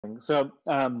So,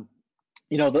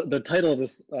 the title of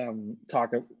this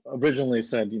talk originally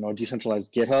said,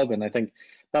 decentralized GitHub, and I think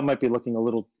that might be looking a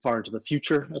little far into the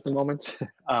future at the moment.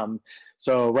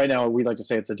 So right now, we like to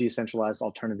say it's a decentralized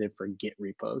alternative for Git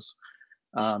repos.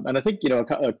 And I think,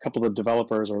 a couple of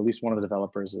developers, or at least one of the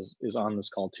developers is on this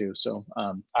call too. So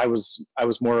I was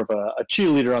more of a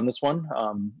cheerleader on this one,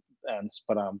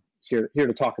 but I'm here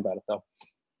to talk about it though.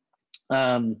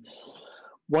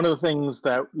 One of the things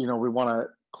that, we want to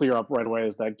clear up right away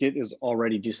is that Git is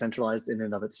already decentralized in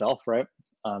and of itself, right?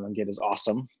 And Git is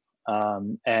awesome.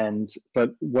 But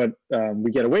what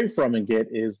we get away from in Git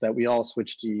is that we all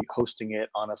switch to hosting it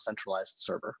on a centralized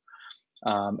server.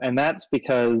 And that's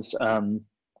because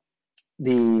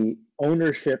the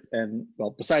ownership and,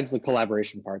 well, besides the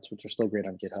collaboration parts, which are still great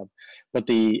on GitHub, but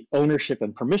the ownership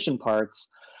and permission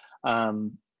parts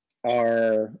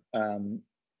are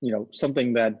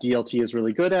something that DLT is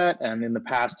really good at, and in the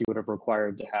past you would have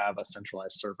required to have a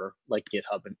centralized server like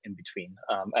GitHub in between.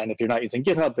 And if you're not using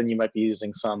GitHub, then you might be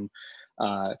using some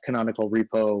canonical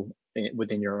repo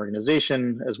within your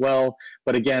organization as well.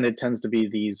 But again, it tends to be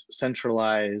these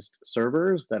centralized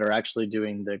servers that are actually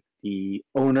doing the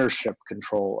ownership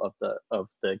control of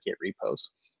the Git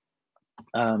repos.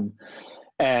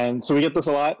 And so we get this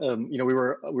a lot. We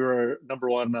were number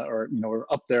one, or we're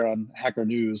up there on Hacker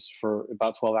News for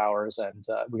about 12 hours, and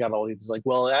we got all these like,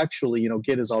 well, actually,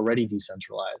 Git is already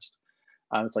decentralized.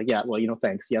 It's like, yeah, well,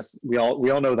 thanks. Yes, we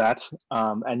all know that,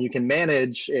 and you can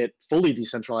manage it fully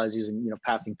decentralized using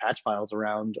passing patch files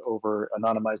around over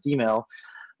anonymized email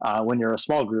when you're a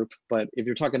small group. But if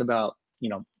you're talking about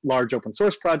large open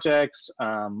source projects,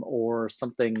 or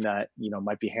something that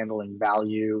might be handling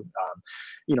value,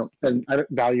 and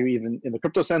value even in the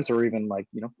crypto sense, or even like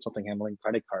something handling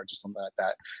credit cards or something like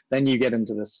that, then you get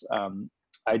into this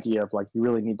idea of like you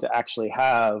really need to actually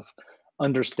have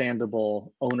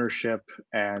understandable ownership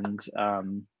and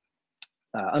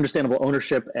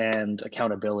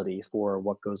accountability for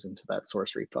what goes into that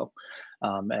source repo.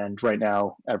 And right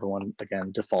now, everyone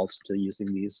again defaults to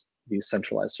using these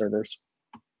centralized servers.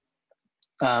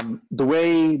 The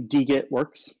way dgit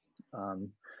works,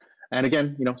 and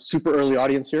again, super early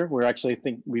audience here. We're actually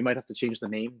think we might have to change the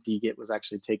name. Dgit was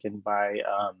actually taken by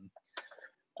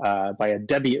a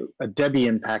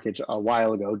Debian package a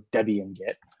while ago, Debian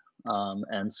Git,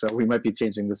 and so we might be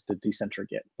changing this to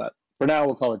Decentragit. But for now,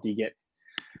 we'll call it dgit.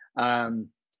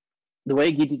 The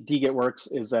way dgit works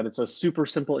is that it's a super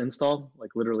simple install,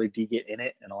 like literally dgit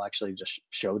init, and I'll actually just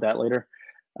show that later.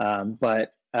 And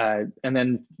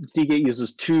then dgit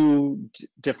uses two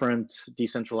different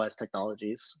decentralized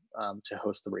technologies to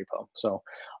host the repo. So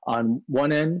on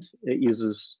one end, it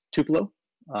uses Tupelo,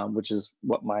 which is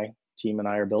what my team and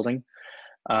I are building.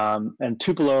 And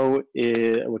Tupelo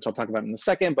is, which I'll talk about in a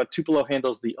second, but Tupelo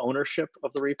handles the ownership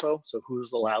of the repo, so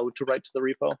who's allowed to write to the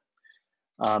repo.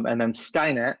 And then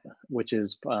Skynet, which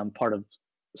is part of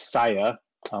Saya,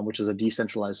 which is a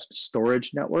decentralized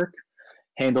storage network,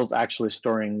 handles actually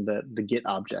storing the Git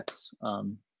objects.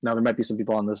 Now there might be some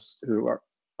people on this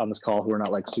call who are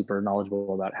not like super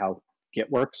knowledgeable about how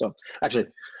Git works. So actually,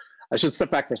 I should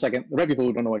step back for a second. There might be people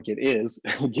who don't know what Git is.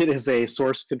 Git is a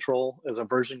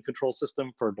version control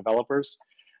system for developers.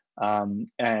 And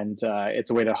it's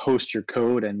a way to host your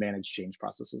code and manage change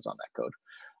processes on that code.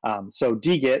 So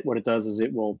dgit, what it does is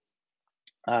it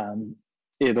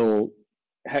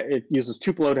uses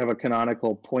Tupelo to have a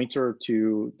canonical pointer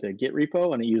to the Git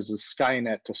repo, and it uses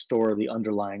Skynet to store the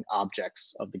underlying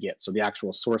objects of the Git, so the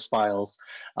actual source files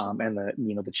and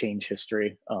the change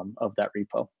history of that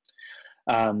repo.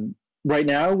 Right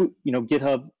now,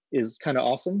 GitHub is kind of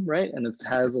awesome, right? And it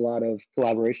has a lot of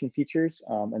collaboration features.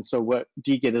 And so what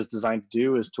dgit is designed to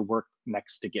do is to work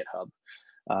next to GitHub.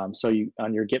 So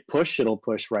on your Git push, it'll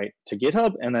push right to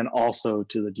GitHub and then also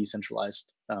to the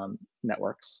decentralized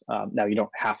networks. Now, you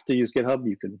don't have to use GitHub.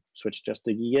 You can switch just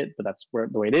to Git, but that's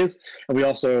the way it is. And we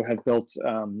also have built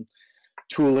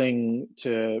tooling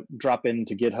to drop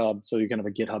into GitHub, so you can have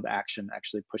a GitHub action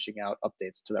actually pushing out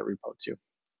updates to that repo too.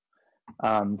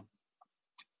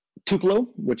 Tupelo,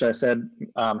 which I said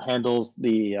handles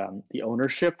the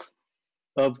ownership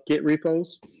of Git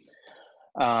repos.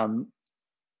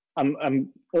 I'm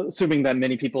assuming that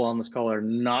many people on this call are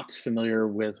not familiar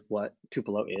with what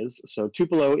Tupelo is. So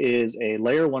Tupelo is a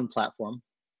layer 1 platform.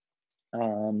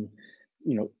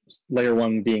 Layer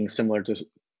 1 being similar to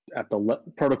at the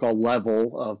protocol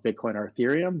level of Bitcoin or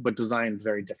Ethereum, but designed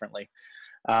very differently.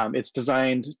 It's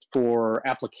designed for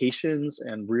applications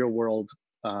and real-world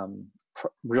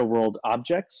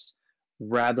objects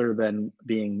rather than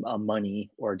being a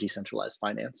money or decentralized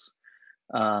finance.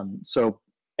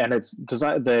 And it's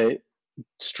designed, the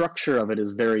structure of it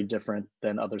is very different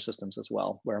than other systems as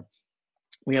well, where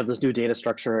we have this new data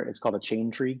structure. It's called a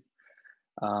chain tree.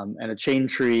 And a chain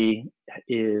tree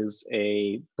is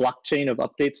a blockchain of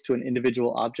updates to an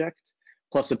individual object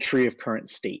plus a tree of current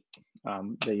state.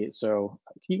 So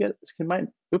can my,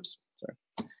 oops, sorry.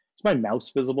 Is my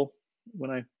mouse visible when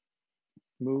I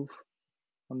move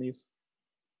on these?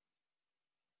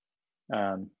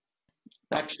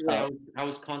 Actually, I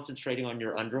was concentrating on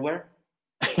your underwear.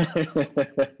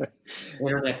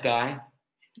 Internet guy.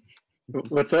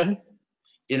 What's that?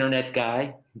 Internet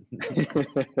guy.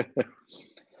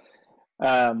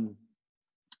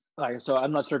 So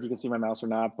I'm not sure if you can see my mouse or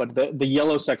not, but the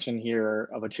yellow section here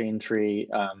of a chain tree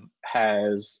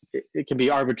it can be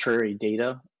arbitrary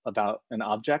data about an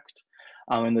object.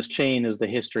 And this chain is the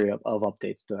history of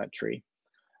updates to that tree.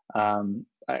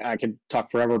 I could talk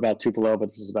forever about Tupelo, but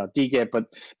this is about dgit. But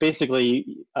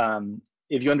basically,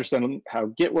 if you understand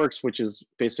how Git works, which is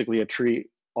basically a tree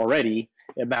already,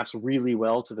 it maps really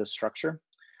well to this structure.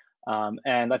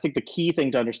 And I think the key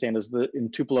thing to understand is that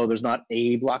in Tupelo, there's not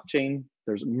a blockchain.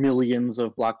 There's millions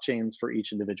of blockchains for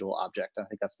each individual object. I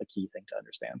think that's the key thing to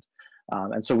understand.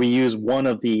 And so we use one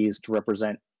of these to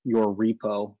represent your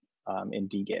repo in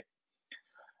dgit.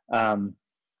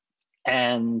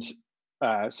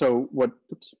 So what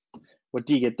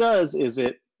dgit does is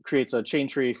it creates a chain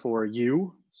tree for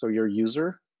you, so your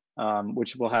user,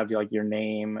 which will have like your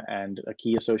name and a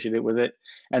key associated with it,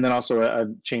 and then also a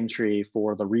chain tree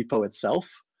for the repo itself.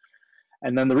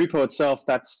 And then the repo itself,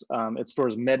 that's it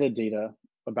stores metadata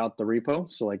about the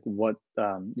repo. So like what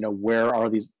where are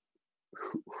these,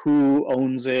 who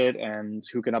owns it and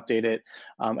who can update it,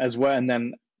 as well, and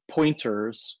then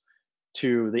pointers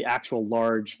to the actual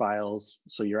large files.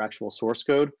 So your actual source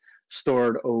code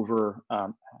stored over.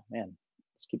 Man,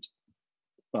 this keeps.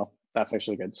 Well, that's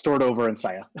actually good. Stored over in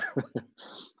Saya.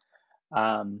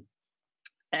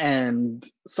 And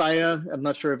Saya, I'm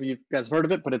not sure if you guys have heard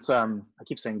of it, but it's I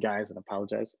keep saying guys and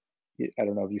apologize. I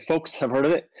don't know if you folks have heard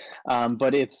of it,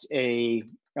 but it's a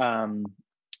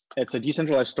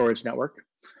decentralized storage network,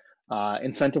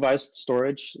 incentivized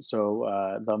storage.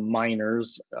 So the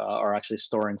miners are actually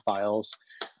storing files.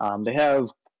 They have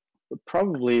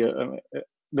probably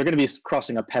they're going to be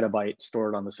crossing a petabyte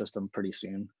stored on the system pretty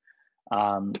soon.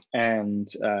 And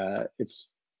it's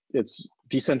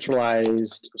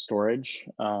decentralized storage.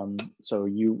 So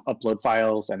you upload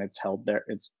files and it's held there.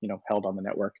 It's held on the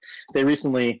network. They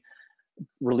recently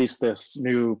released this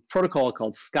new protocol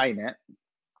called Skynet,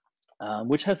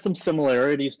 which has some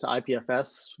similarities to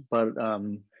IPFS, but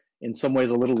in some ways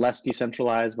a little less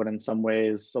decentralized, but in some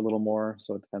ways a little more.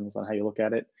 So it depends on how you look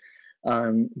at it.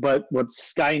 But what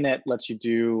Skynet lets you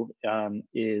do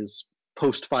is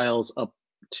post files up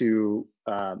to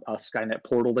a Skynet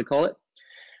portal, they call it.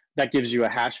 That gives you a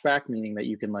hashback, meaning that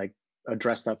you can like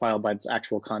address that file by its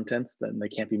actual contents, then they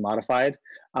can't be modified,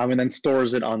 and then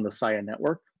stores it on the Saya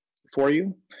network for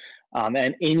you.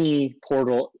 And any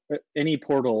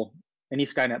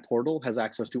Skynet portal has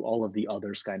access to all of the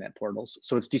other Skynet portals.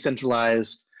 So it's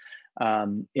decentralized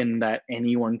in that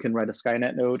anyone can write a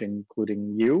Skynet node,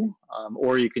 including you,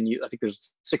 or you can use, I think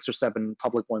there's 6 or 7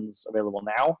 public ones available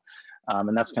now.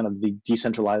 And that's kind of the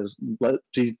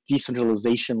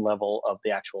decentralization level of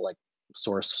the actual like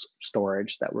source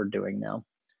storage that we're doing now.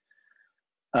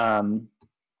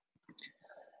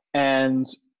 And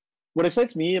what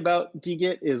excites me about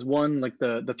dgit is one, like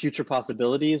the future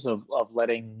possibilities of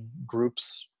letting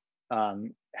groups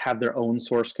have their own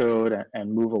source code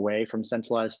and move away from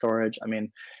centralized storage. I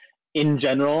mean, in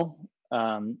general,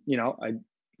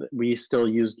 we still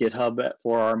use GitHub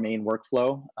for our main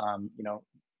workflow.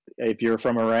 If you're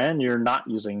from Iran, you're not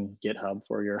using GitHub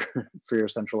for your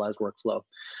centralized workflow.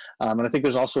 And I think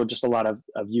there's also just a lot of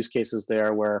use cases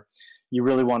there where you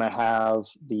really want to have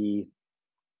the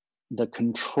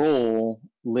control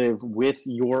live with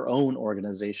your own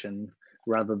organization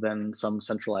rather than some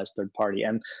centralized third party.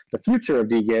 And the future of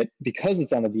dgit, because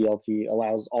it's on a DLT,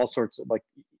 allows all sorts of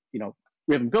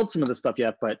we haven't built some of this stuff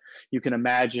yet, but you can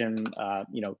imagine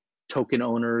token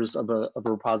owners of a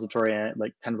repository,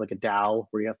 like kind of like a DAO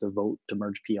where you have to vote to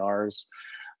merge PRs,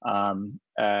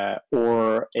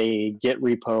 or a Git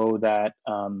repo that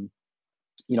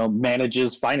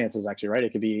manages finances, actually, right?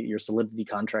 It could be your Solidity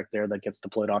contract there that gets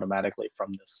deployed automatically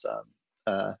from this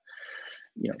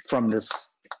from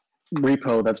this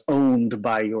repo that's owned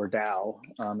by your DAO,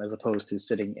 as opposed to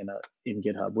sitting in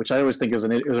GitHub, which I always think is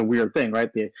a weird thing,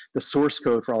 right? The source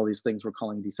code for all these things we're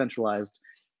calling decentralized,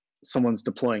 someone's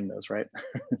deploying those, right?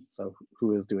 So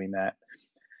who is doing that?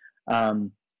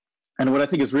 And what I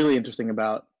think is really interesting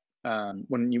about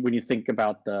when you think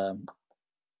about the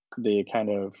kind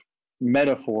of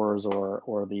metaphors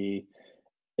or the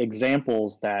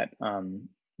examples that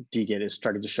dgit is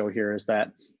starting to show here is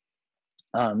that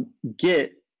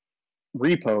Git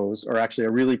repos are actually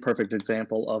a really perfect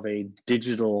example of a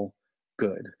digital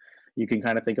good. You can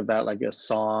kind of think of that like a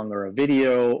song or a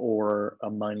video or a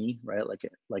money, right? Like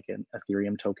an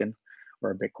Ethereum token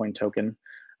or a Bitcoin token.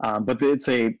 But it's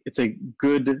a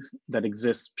good that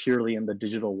exists purely in the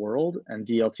digital world, and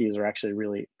DLTs are actually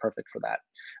really perfect for that.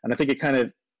 And I think it kind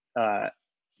of,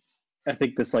 I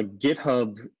think this like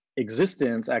GitHub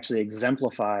existence actually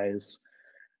exemplifies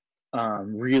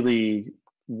really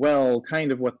well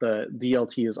kind of what the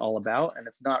DLT is all about. And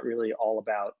it's not really all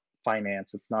about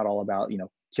finance. It's not all about, you know,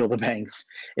 kill the banks.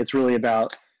 It's really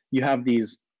about, you have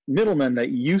these middlemen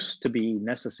that used to be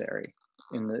necessary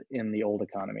in the old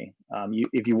economy.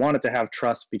 If you wanted to have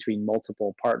trust between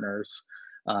multiple partners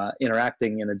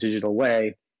interacting in a digital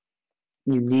way,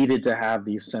 you needed to have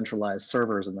these centralized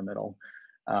servers in the middle.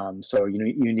 So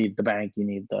you need the bank, you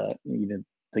need the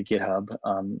GitHub,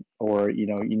 or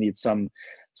you need some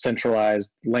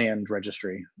centralized land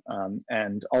registry,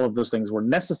 and all of those things were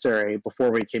necessary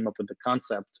before we came up with the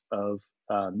concept of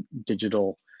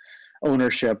digital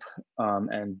ownership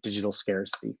and digital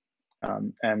scarcity.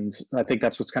 And I think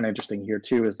that's what's kind of interesting here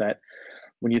too, is that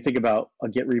when you think about a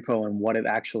Git repo and what it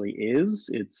actually is,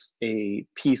 it's a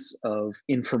piece of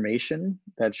information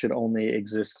that should only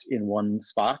exist in one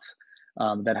spot,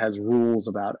 that has rules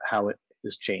about how it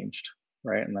is changed,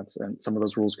 right? And some of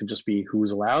those rules could just be who's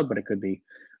allowed, but it could be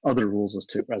other rules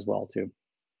as well too.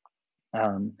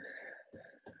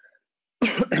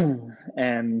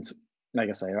 And I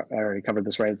guess I already covered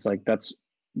this, right? It's like that's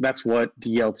what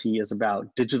DLT is about: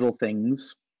 digital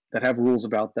things that have rules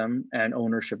about them and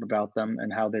ownership about them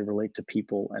and how they relate to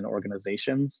people and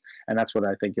organizations. And that's what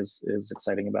I think is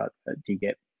exciting about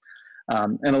dgit.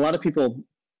 And a lot of people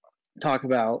talk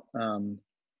about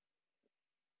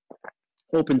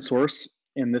open source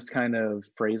in this kind of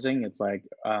phrasing. It's like,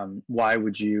 why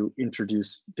would you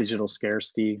introduce digital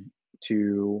scarcity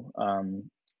to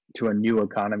a new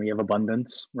economy of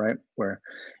abundance, right? Where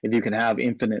if you can have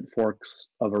infinite forks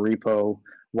of a repo,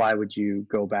 why would you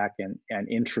go back and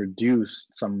introduce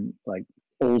some like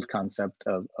old concept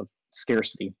of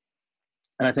scarcity?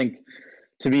 And I think,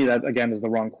 to me, that again is the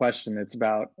wrong question. It's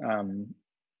about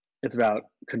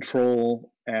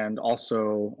control and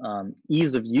also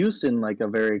ease of use in like a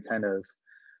very kind of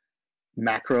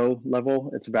macro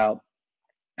level. It's about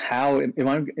how, if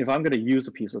I'm going to use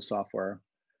a piece of software,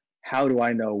 how do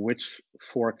I know which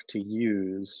fork to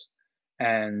use?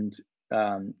 And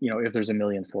if there's a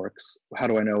million forks, how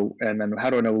do I know? And then how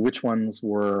do I know which one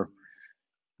am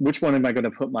I going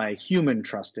to put my human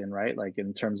trust in, right? Like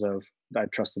in terms of, I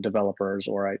trust the developers,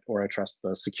 or I trust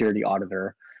the security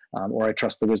auditor, or I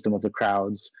trust the wisdom of the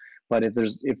crowds. But if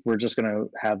we're just going to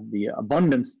have the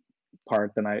abundance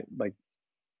part, then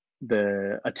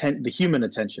the human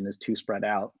attention is too spread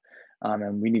out.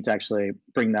 And we need to actually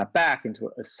bring that back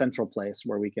into a central place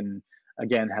where we can,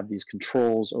 again, have these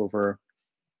controls over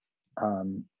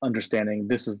understanding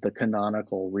this is the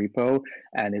canonical repo,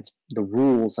 and the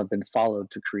rules have been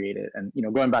followed to create it. And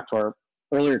going back to our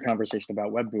earlier conversation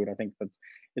about web boot, I think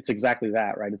it's exactly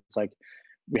that, right? It's like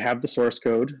we have the source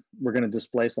code, we're going to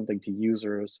display something to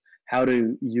users. How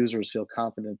do users feel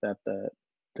confident that the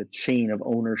chain of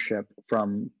ownership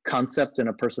from concept in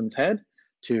a person's head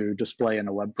to display in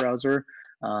a web browser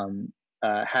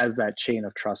has that chain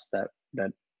of trust that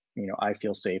I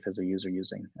feel safe as a user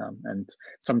using. And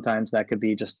sometimes that could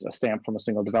be just a stamp from a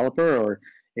single developer, or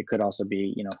it could also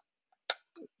be,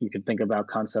 you could think about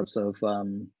concepts of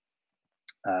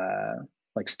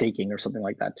like staking or something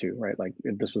like that too, right? Like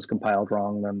if this was compiled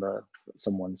wrong, then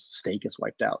someone's stake is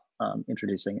wiped out,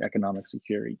 introducing economic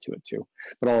security to it too.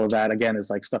 But all of that, again, is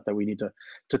like stuff that we need to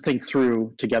think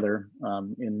through together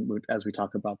as we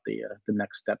talk about the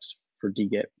next steps for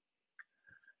dgit.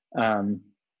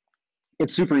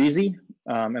 It's super easy,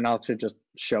 and I'll just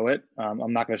show it.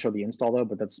 I'm not going to show the install though,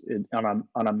 but that's it, on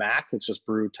a Mac. It's just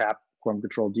brew tap quorum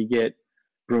control dgit,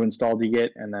 brew install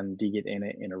dgit, and then dgit in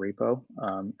it in a repo.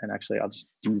 And actually, I'll just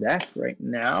do that right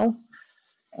now.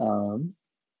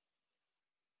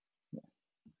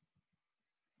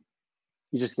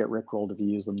 You just get rickrolled if you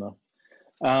use them though.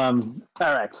 All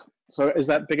right, so is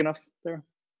that big enough there?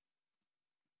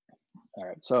 All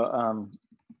right, so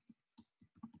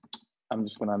I'm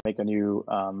just gonna make a new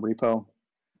repo.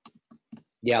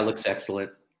 Yeah, it looks excellent.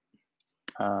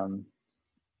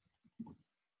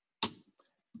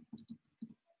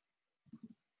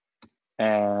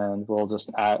 And we'll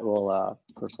just add,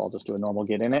 first of all, just do a normal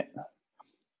git init.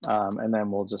 And then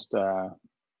we'll just write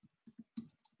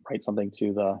something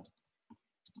to the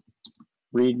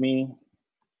README,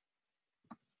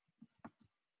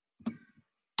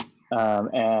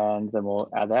 and then we'll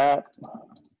add that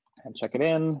and check it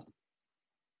in.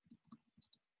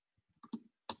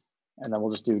 And then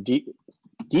we'll just do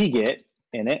dgit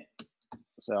in it.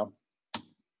 So,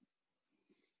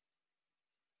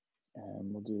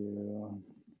 and we'll do,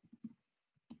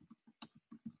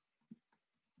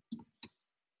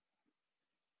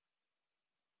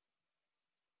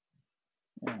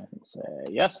 and say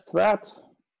yes to that.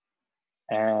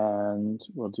 And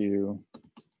we'll do,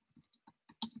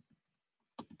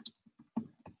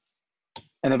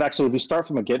 and if you start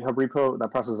from a GitHub repo,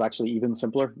 that process is actually even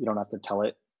simpler. You don't have to tell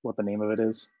it what the name of it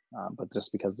is, but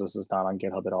just because this is not on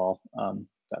GitHub at all, you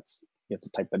have to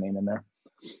type the name in there.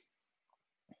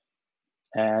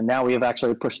 And now we have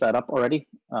actually pushed that up already.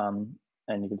 And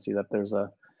you can see that there's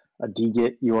a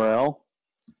dgit URL.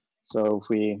 So if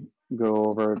we go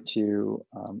over to,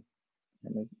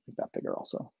 let me make that bigger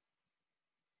also.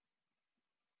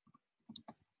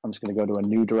 I'm just going to go to a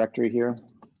new directory here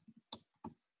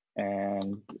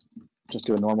and just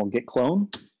do a normal git clone.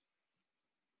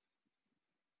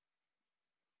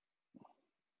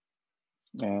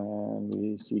 And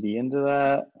we cd into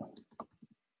that.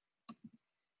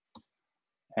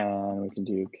 And we can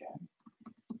do,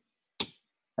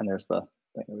 and there's the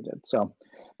thing that we did. So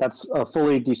that's a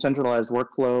fully decentralized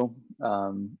workflow.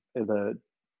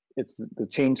 It's the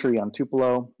chain tree on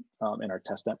Tupelo in our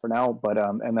testnet for now, but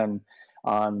and then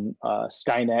on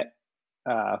Skynet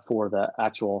for the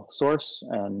actual source.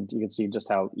 And you can see just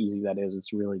how easy that is.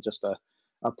 It's really just a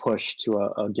push to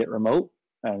a git remote,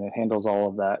 and it handles all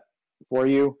of that for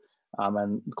you.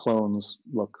 And clones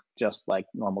look just like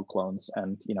normal clones.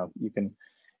 And you can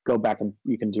go back and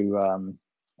you can do,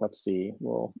 let's see,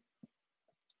 we'll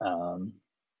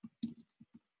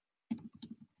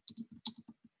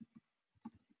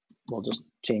just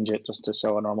change it just to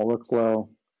show a normal workflow.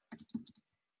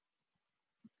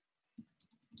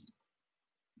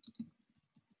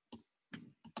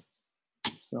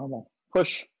 So normal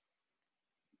push.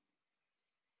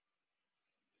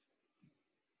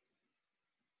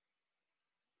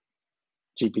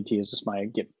 GPT is just my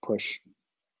git push.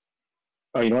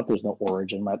 Oh, you know what? There's no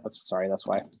origin. Sorry, that's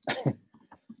why.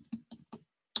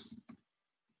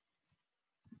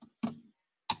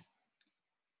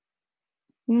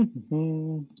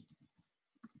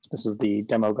 This is the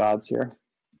demo gods here.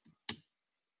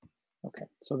 Okay,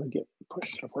 so the git push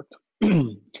should have worked.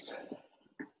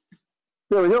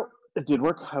 There we go. It did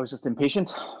work. I was just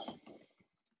impatient.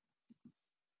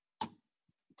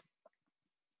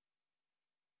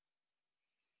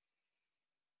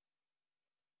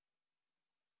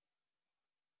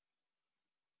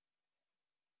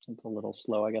 It's a little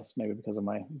slow, I guess, maybe because of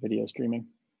my video streaming.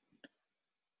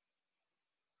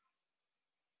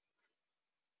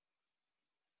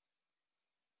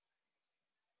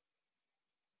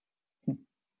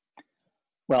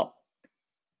 Well,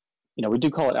 we do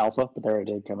call it alpha, but there it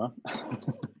did come up.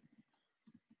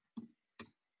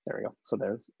 There we go. So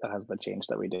that has the change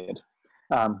that we did.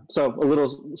 So a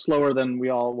little slower than we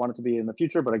all want it to be in the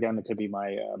future, but again, it could be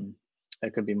my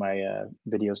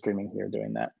video streaming here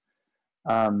doing that.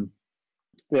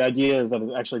 The idea is that it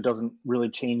actually doesn't really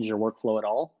change your workflow at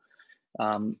all.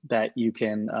 That you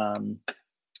can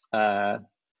actually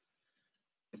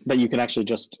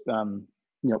just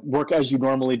work as you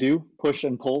normally do, push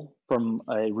and pull from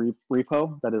a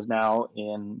repo that is now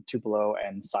in Tupelo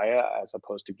and Saya as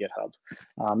opposed to GitHub.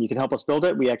 You can help us build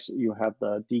it. You have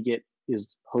the dgit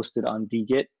is hosted on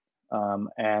dgit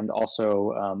and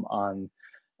also on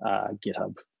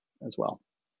GitHub as well.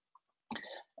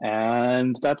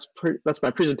 And that's my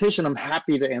presentation. I'm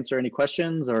happy to answer any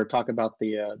questions or talk about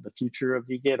the future of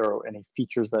dgit or any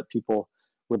features that people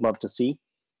would love to see.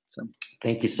 So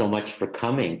thank you so much for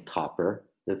coming, Topper.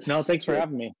 No, thanks for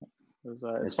having me.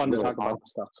 It's fun to talk about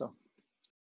stuff. So.